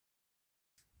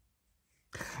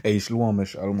Hey, Shalom,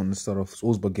 I want to start off. It's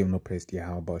always by giving up praise to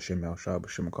Yahweh, Shem El Shai,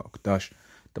 Shem Kakadash,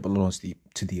 that belongs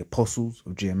to the apostles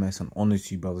of GMS, and honor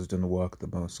to you, brothers, doing the work of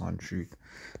the Most High in truth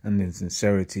and in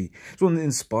sincerity. It's one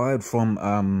inspired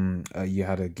from, you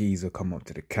had a geezer come up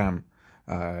to the camp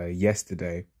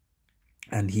yesterday,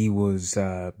 and he was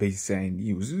basically saying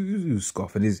he was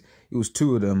scoffing. It was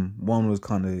two of them. One was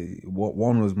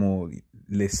one was more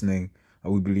listening.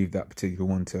 We believe that particular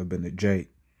one to have been a Jake.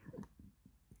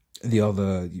 The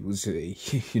other, he was,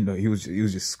 he was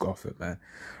just scoffing, man.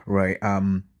 Right.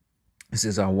 This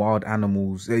is our wild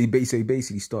animals. He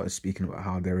basically started speaking about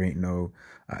how there ain't no,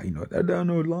 there are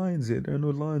no lions here. There are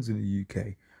no lions in the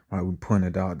UK. Right. We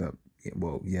pointed out that,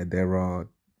 well, yeah, there are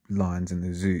lions in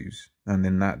the zoos. And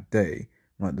in that day,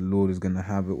 right, the Lord is going to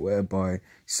have it whereby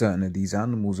certain of these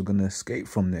animals are going to escape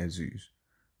from their zoos.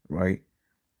 Right.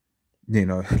 The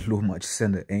Lord might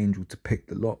send an angel to pick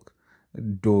the lock. The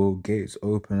door gates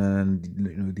open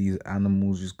and these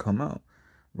animals just come out,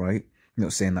 right? I'm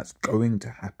not saying that's going to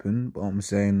happen, but I'm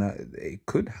saying that it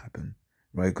could happen,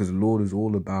 right? Because the Lord is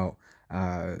all about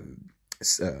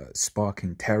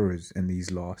sparking terrors in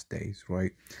these last days,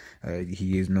 right?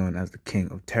 He is known as the King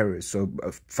of Terrors. So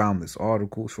I found this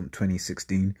article from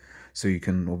 2016, so you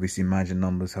can obviously imagine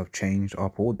numbers have changed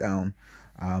up or down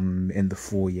in the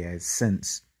 4 years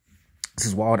since. This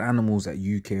is wild animals at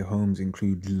UK homes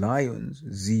include lions,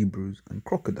 zebras, and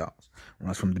crocodiles. And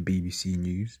that's from the BBC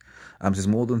News. Says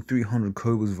more than 300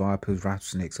 cobras, vipers,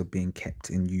 rattlesnakes are being kept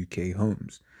in UK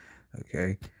homes.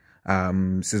 Okay.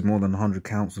 Says more than 100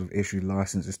 councils have issued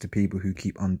licenses to people who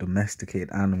keep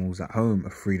undomesticated animals at home, a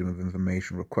Freedom of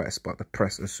Information request, but the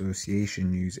Press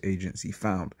Association news agency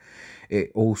found.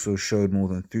 It also showed more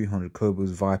than 300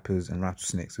 cobras, vipers, and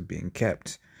rattlesnakes are being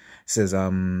kept. Says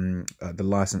the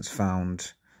licenses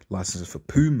for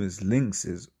pumas,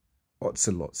 lynxes,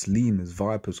 ocelots, lemurs,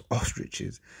 vipers,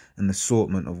 ostriches, an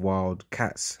assortment of wild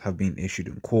cats have been issued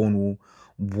in Cornwall.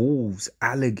 Wolves,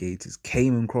 alligators,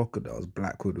 caiman crocodiles,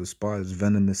 black widow spiders,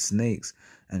 venomous snakes,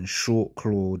 and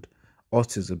short-clawed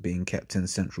otters are being kept in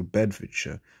central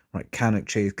Bedfordshire. Right, Cannock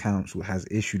Chase Council has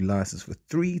issued license for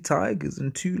 3 tigers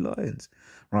and 2 lions.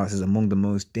 Right, says among the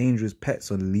most dangerous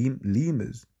pets are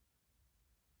lemurs.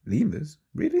 Lemurs?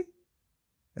 Really?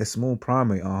 A small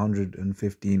primate,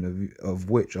 115 of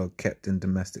which are kept in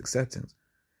domestic settings.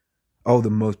 Oh, the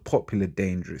most popular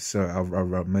dangerous. Sorry,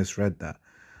 I misread that.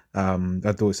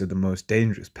 I thought it said the most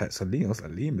dangerous pets are lemurs. I was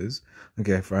like, lemurs?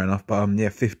 Okay, fair enough. But yeah,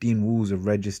 15 wolves are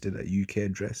registered at UK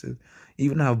addresses.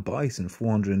 Even have bison,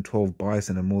 412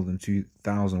 bison and more than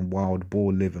 2,000 wild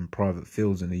boar live in private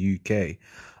fields in the UK,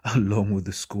 along with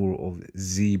a score of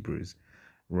zebras,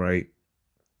 right?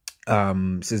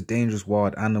 Says dangerous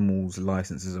wild animals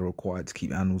licenses are required to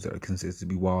keep animals that are considered to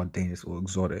be wild, dangerous, or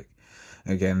exotic.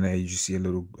 Again, there you just see a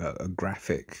little a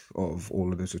graphic of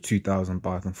all of this. So 2,000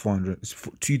 bison,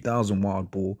 2,000 wild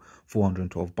boar,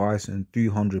 412 bison,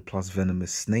 300 plus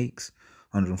venomous snakes,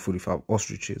 145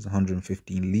 ostriches,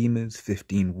 115 lemurs,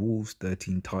 15 wolves,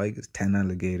 13 tigers, 10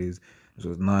 alligators, as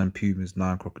well as 9 pumas,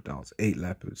 9 crocodiles, 8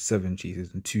 leopards, 7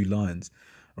 cheetahs, and 2 lions.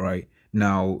 Right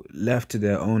now, left to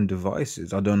their own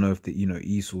devices, I don't know if the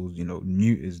ESOL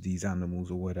neuters these animals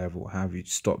or whatever, or have you,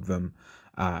 stop them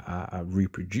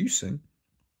reproducing.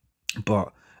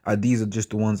 But these are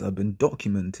just the ones that have been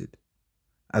documented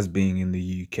as being in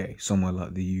the UK, somewhere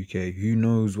like the UK. Who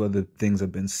knows whether things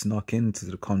have been snuck into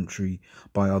the country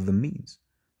by other means,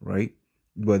 right?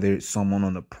 Whether it's someone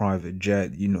on a private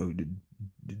jet,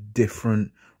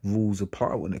 different rules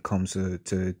apply when it comes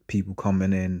to people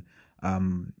coming in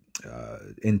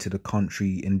into the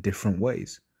country in different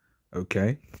ways.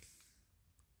 Okay.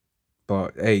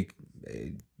 But hey,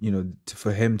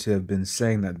 for him to have been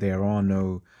saying that there are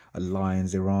no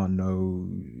lions, there are no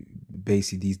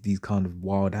basically these kind of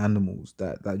wild animals,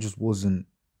 that just wasn't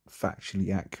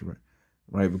factually accurate,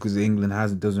 right? Because England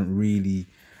doesn't really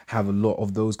have a lot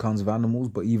of those kinds of animals,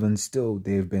 but even still,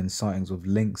 there have been sightings of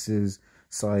lynxes,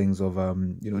 sightings of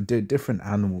different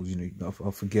animals.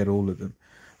 I forget all of them.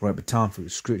 Right, but time for the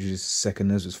scriptures, 2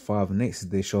 Ezra 5 and 8 says,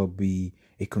 there shall be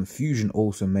a confusion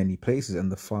also in many places,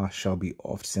 and the fire shall be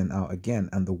oft sent out again,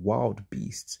 and the wild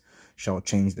beasts shall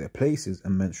change their places,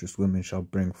 and menstruous women shall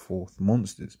bring forth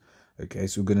monsters. Okay,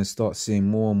 so we're going to start seeing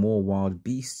more and more wild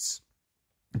beasts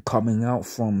coming out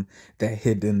from their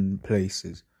hidden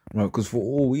places, right? Because for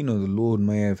all we know, the Lord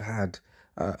may have had,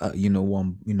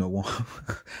 one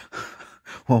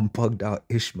one bugged out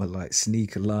Ishmaelite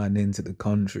sneak a lion into the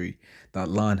country. That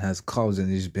lion has cubs and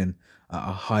he's been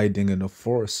hiding in a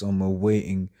forest somewhere,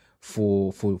 waiting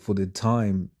for the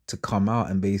time to come out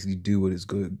and basically do what it's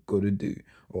got to do.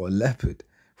 Or a leopard,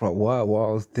 But while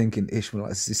I was thinking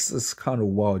Ishmaelites, it's just kind of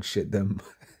wild shit them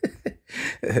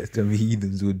them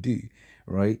heathens would do,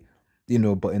 right?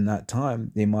 But in that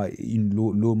time, they might,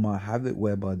 Lord might have it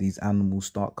whereby these animals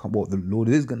start come. Well, the Lord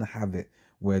is gonna have it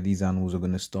where these animals are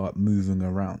gonna start moving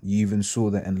around. You even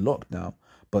saw that in lockdown,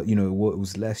 but what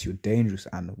was less your dangerous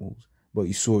animals. But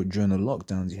you saw it during the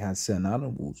lockdowns. You had certain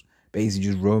animals basically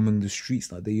just roaming the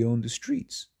streets like they own the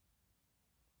streets.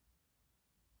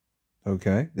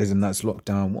 Okay, that's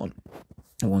lockdown one.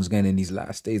 And once again, in these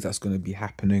last days, that's going to be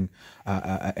happening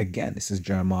again. This is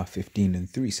Jeremiah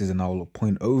 15:3. It says, and I will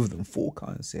appoint over them 4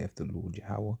 kinds, saith the Lord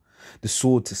Yahweh, the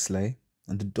sword to slay,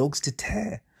 and the dogs to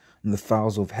tear, and the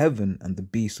fowls of heaven, and the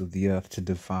beasts of the earth to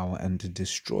devour and to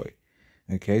destroy.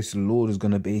 Okay, so the Lord is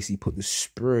going to basically put the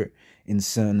spirit in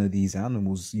certain of these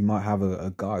animals. You might have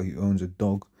a guy who owns a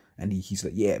dog, and he's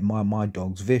like, yeah, my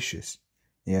dog's vicious.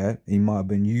 Yeah, he might have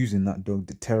been using that dog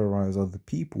to terrorize other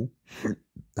people.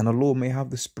 And the Lord may have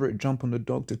the spirit jump on the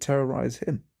dog to terrorize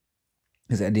him.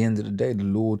 Because at the end of the day, the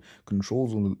Lord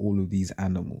controls all of these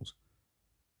animals.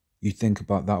 You think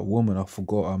about that woman, I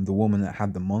forgot, the woman that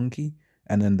had the monkey.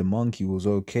 And then the monkey was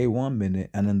okay 1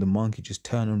 minute. And then the monkey just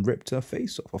turned and ripped her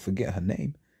face off. I forget her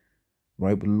name.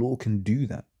 Right? But the Lord can do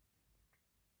that.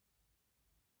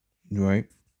 Right?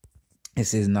 It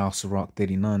says now, Sirach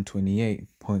 39:28,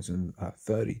 points in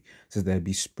 30, it says there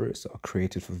be spirits that are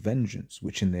created for vengeance,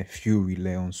 which in their fury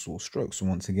lay on sore strokes. So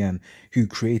once again, who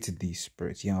created these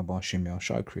spirits? Yahweh Hashem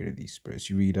Yahushua created these spirits.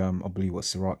 You read, I believe, what,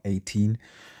 Sirach 18,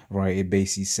 right? It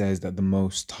basically says that the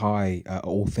Most High,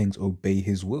 all things obey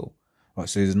His will. Right,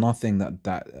 so there's nothing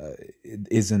that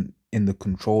isn't in the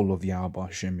control of Yahweh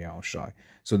Hashem Yahushua.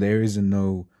 So there is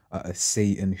no a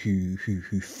Satan who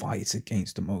fights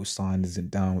against the Most High and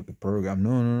isn't down with the program.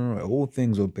 No. All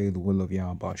things obey the will of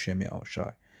Yahweh Hashem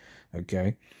Yahushua.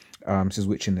 Okay, says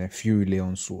which in their fury lay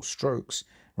on sore strokes.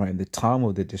 Right, in the time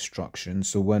of the destruction.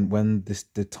 So when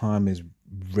the time is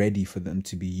ready for them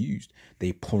to be used,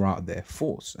 they pour out their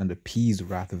force and appease the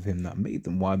wrath of Him that made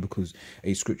them. Why? Because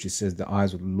a scripture says the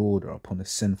eyes of the Lord are upon a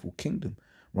sinful kingdom.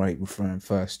 Right, referring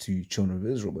first to children of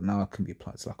Israel, but now it can be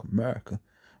applied to like America.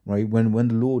 Right, when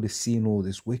the Lord is seeing all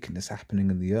this wickedness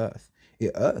happening in the earth,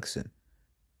 it irks Him.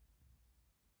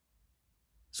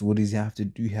 So what does He have to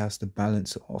do? He has to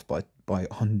balance it off by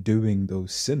undoing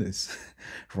those sinners,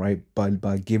 right?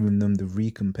 By giving them the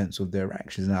recompense of their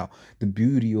actions. Now, the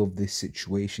beauty of this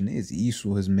situation is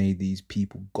Esau has made these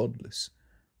people godless.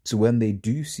 So when they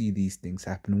do see these things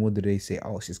happen, what do they say?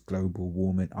 Oh, it's just global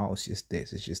warming. Oh, it's just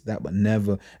this, it's just that, but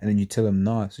never. And then you tell them,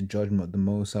 no, it's a judgment of the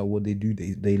Most High. What they do,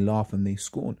 they laugh and they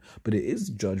scorn. But it is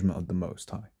the judgment of the Most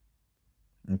High.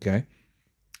 Okay?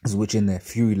 Which in their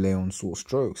fury lay on sore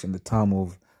strokes. In the time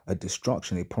of a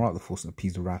destruction, they pour out the force and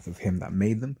appease the wrath of Him that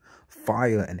made them.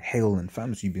 Fire and hail and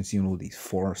famine. So you've been seeing all these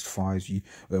forest fires. We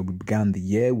began the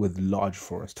year with large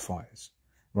forest fires.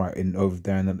 Right, over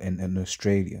there in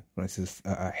Australia, right? It says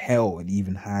hell. It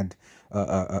even had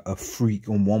a freak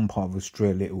on one part of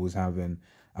Australia. It was having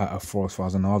a forest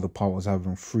fires, and the other part was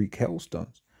having freak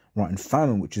hailstones. Right, and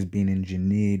famine, which is being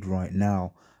engineered right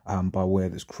now by way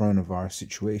of this coronavirus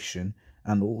situation,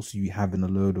 and also you having a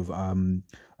load of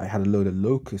I had a load of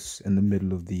locusts in the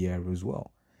middle of the year as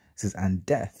well. It says, and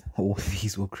death, all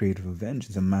these were created for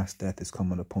vengeance, and mass death is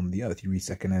coming upon the earth. You read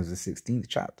 2 Ezra 16th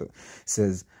chapter, it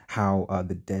says how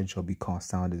the dead shall be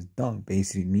cast out as dung,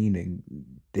 basically meaning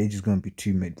they're just going to be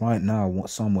too made. Right now, when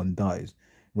someone dies,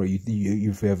 right,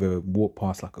 you've ever walked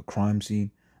past like a crime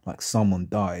scene, like someone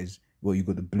dies, well, you've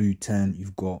got the blue tent,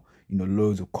 you've got,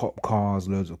 loads of cop cars,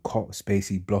 loads of cops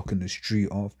basically blocking the street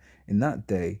off. In that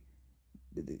day,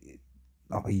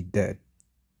 oh, he dead.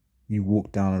 You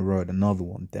walk down the road, another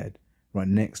one dead. Right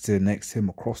next to him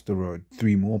across the road,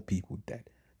 3 more people dead.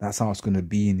 That's how it's going to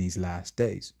be in these last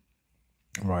days.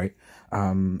 Right?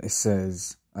 It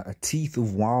says, teeth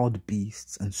of wild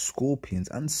beasts and scorpions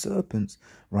and serpents,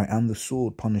 right? And the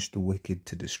sword punished the wicked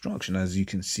to destruction. As you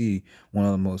can see, one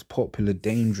of the most popular,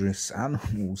 dangerous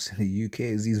animals in the UK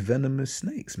is these venomous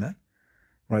snakes, man.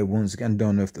 Right, once again,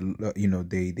 don't know if they've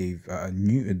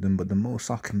neutered them, but the Most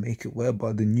High can make it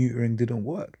whereby the neutering didn't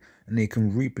work, and they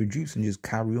can reproduce and just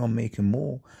carry on making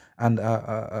more and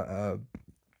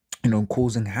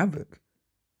causing havoc.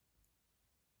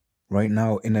 Right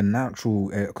now, in a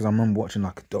natural, because I remember watching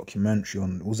like a documentary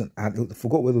on, I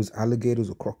forgot whether it was alligators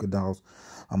or crocodiles.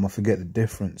 I forget the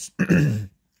difference,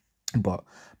 but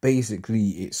basically,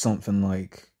 it's something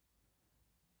like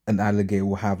an alligator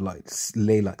will have lay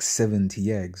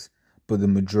 70 eggs, but the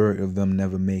majority of them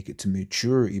never make it to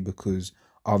maturity because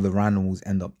other animals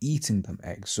end up eating them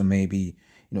eggs. So maybe,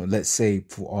 let's say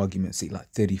for argument's sake,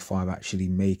 35 actually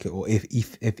make it, or if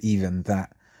even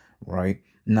that, right?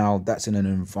 Now, that's in an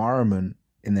environment,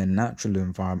 in their natural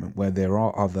environment, where there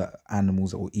are other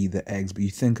animals that will eat the eggs. But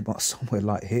you think about somewhere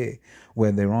like here,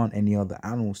 where there aren't any other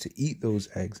animals to eat those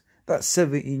eggs. That's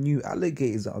 70 new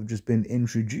alligators that have just been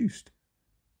introduced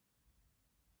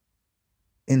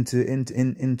into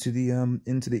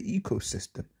the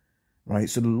ecosystem, right?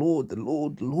 So the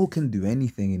Lord can do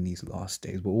anything in these last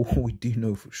days. But all we do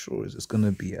know for sure is it's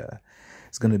gonna be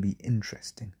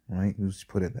interesting, right? We'll just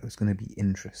put it there. It's gonna be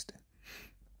interesting,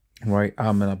 right?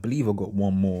 And I believe I got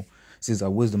one more. It says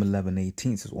Wisdom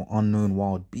 11:18 says, "Or unknown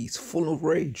wild beast, full of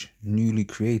rage, newly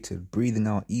created, breathing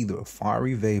out either a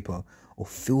fiery vapor or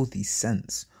filthy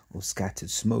scents, or scattered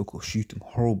smoke, or shooting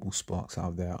horrible sparks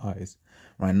out of their eyes."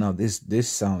 Right now, this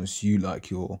sounds to you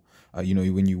like you're,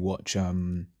 when you watch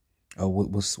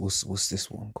what's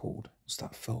this one called? What's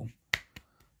that film?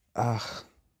 Not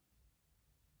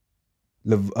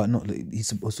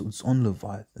it's on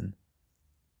Leviathan.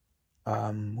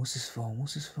 What's this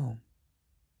film?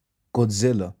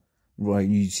 Godzilla, right?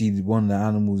 You see one of the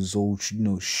animals is all,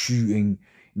 shooting,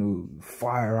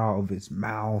 fire out of its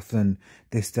mouth and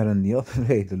this, that, and the other.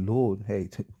 Hey, the Lord, hey,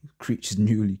 creatures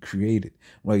newly created,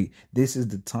 right? This is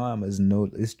the time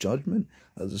this judgment,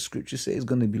 as the scripture says, is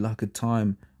going to be like a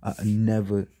time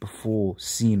never before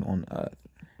seen on earth.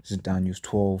 This is Daniel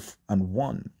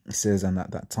 12:1. It says, "And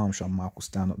at that time shall Michael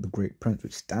stand up, the great prince,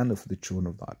 which standeth for the children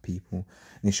of thy people.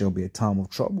 And it shall be a time of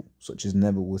trouble, such as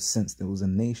never was since there was a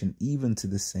nation, even to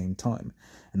the same time.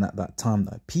 And at that time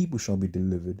thy people shall be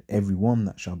delivered, every one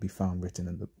that shall be found written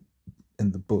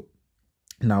in the book."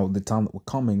 Now, the time that we're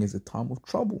coming is a time of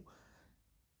trouble,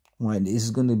 right? This is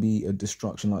going to be a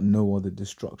destruction like no other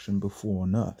destruction before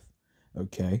on earth,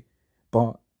 okay?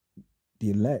 But the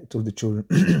elect of the children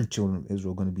of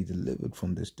Israel are going to be delivered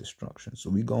from this destruction. So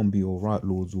we're going to be all right,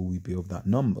 Lords, will we be of that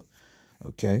number?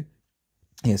 Okay.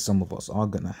 Yeah, some of us are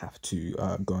going to have to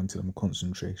go into them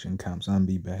concentration camps and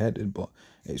be beheaded. But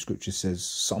scripture says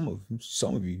some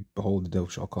of you, behold, the devil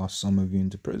shall cast some of you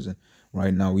into prison.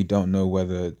 Right now, we don't know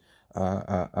whether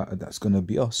that's going to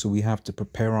be us. So we have to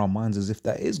prepare our minds as if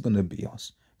that is going to be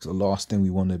us. Because the last thing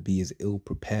we want to be is ill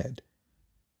prepared.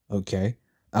 Okay.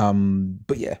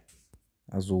 But yeah.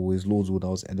 As always, Lord's word, I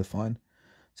was edifying.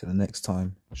 Till the next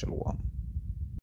time, shalom.